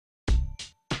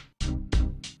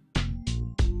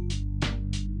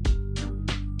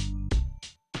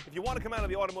If you want to come out of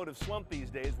the automotive slump these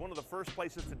days, one of the first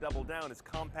places to double down is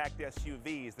compact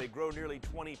SUVs. They grow nearly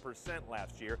 20%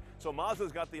 last year. So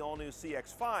Mazda's got the all-new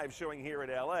CX-5 showing here at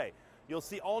LA. You'll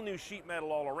see all-new sheet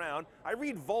metal all around. I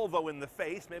read Volvo in the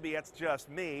face, maybe that's just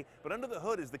me, but under the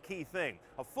hood is the key thing.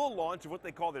 A full launch of what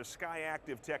they call their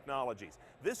SkyActiv technologies.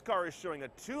 This car is showing a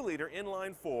 2-liter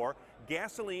inline-4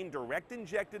 gasoline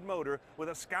direct-injected motor with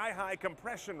a sky-high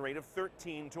compression rate of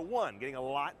 13-to-1, getting a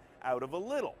lot out of a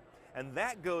little. And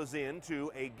that goes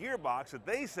into a gearbox that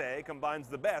they say combines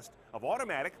the best of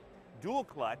automatic, dual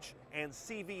clutch, and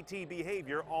CVT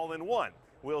behavior all in one.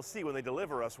 We'll see when they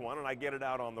deliver us one and I get it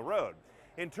out on the road.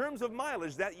 In terms of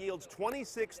mileage, that yields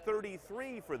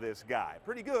 2633 for this guy.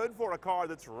 Pretty good for a car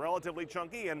that's relatively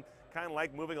chunky and kind of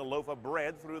like moving a loaf of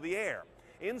bread through the air.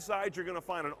 Inside, you're going to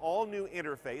find an all-new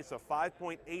interface, a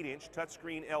 5.8-inch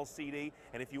touchscreen LCD,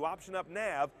 and if you option up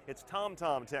nav, it's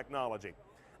TomTom technology.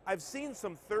 I've seen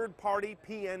some third-party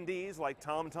PNDs like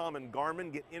TomTom and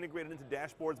Garmin get integrated into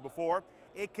dashboards before.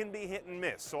 It can be hit and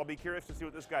miss, so I'll be curious to see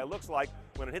what this guy looks like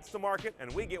when it hits the market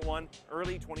and we get one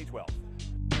early 2012.